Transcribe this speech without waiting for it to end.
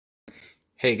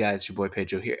Hey guys, your boy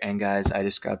Pedro here, and guys, I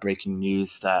just got breaking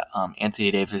news that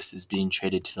Anthony Davis is being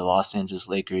traded to the Los Angeles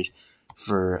Lakers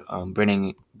for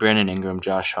Brandon Ingram,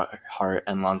 Josh Hart,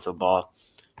 and Lonzo Ball.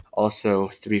 Also,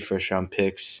 3 first-round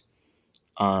picks.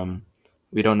 Um,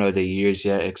 we don't know the years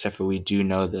yet, except for we do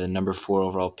know the number 4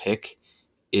 overall pick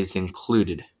is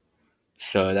included.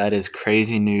 So that is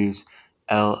crazy news.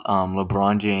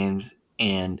 LeBron James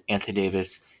and Anthony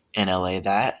Davis in LA.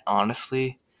 That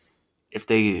honestly, if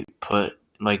they put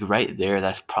right there,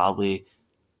 that's probably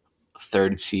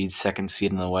third seed, second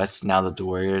seed in the West. Now that the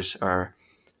Warriors are,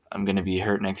 I'm going to be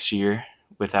hurt next year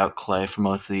without Clay for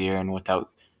most of the year and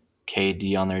without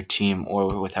KD on their team,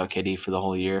 or without KD for the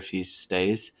whole year if he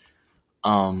stays.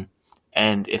 Um,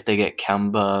 and if they get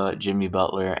Kemba, Jimmy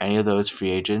Butler, any of those free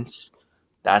agents,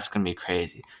 that's going to be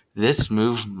crazy. This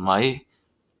move might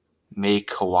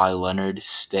make Kawhi Leonard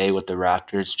stay with the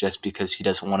Raptors just because he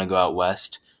doesn't want to go out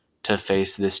west to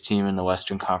face this team in the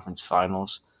Western Conference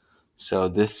Finals. So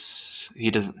he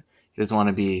doesn't want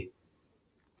to be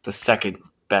the second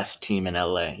best team in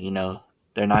LA.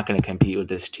 They're not going to compete with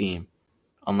this team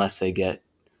unless they get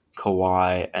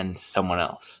Kawhi and someone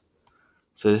else.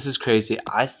 So this is crazy.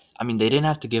 I mean, they didn't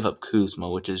have to give up Kuzma,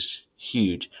 which is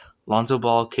huge. Lonzo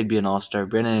Ball could be an all-star.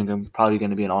 Brandon Ingram probably going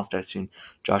to be an all-star soon.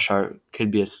 Josh Hart could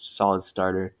be a solid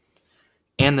starter.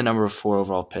 And the number 4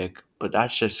 overall pick. But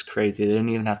that's just crazy. They didn't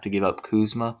even have to give up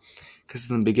Kuzma. Because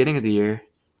in the beginning of the year,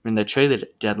 the trade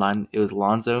deadline, it was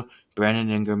Lonzo, Brandon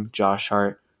Ingram, Josh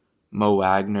Hart, Mo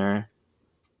Wagner,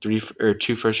 2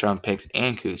 first-round picks,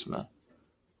 and Kuzma.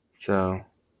 So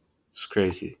it's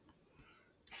crazy.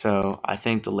 So I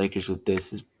think the Lakers with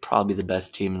this is probably the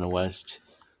best team in the West.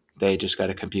 They just got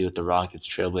to compete with the Rockets,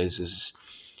 Trailblazers,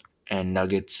 and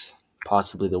Nuggets,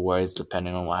 possibly the Warriors,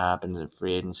 depending on what happens in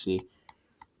free agency.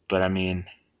 But I mean,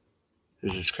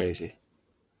 this is crazy.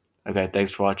 Okay,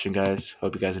 thanks for watching, guys.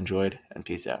 Hope you guys enjoyed, and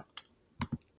peace out.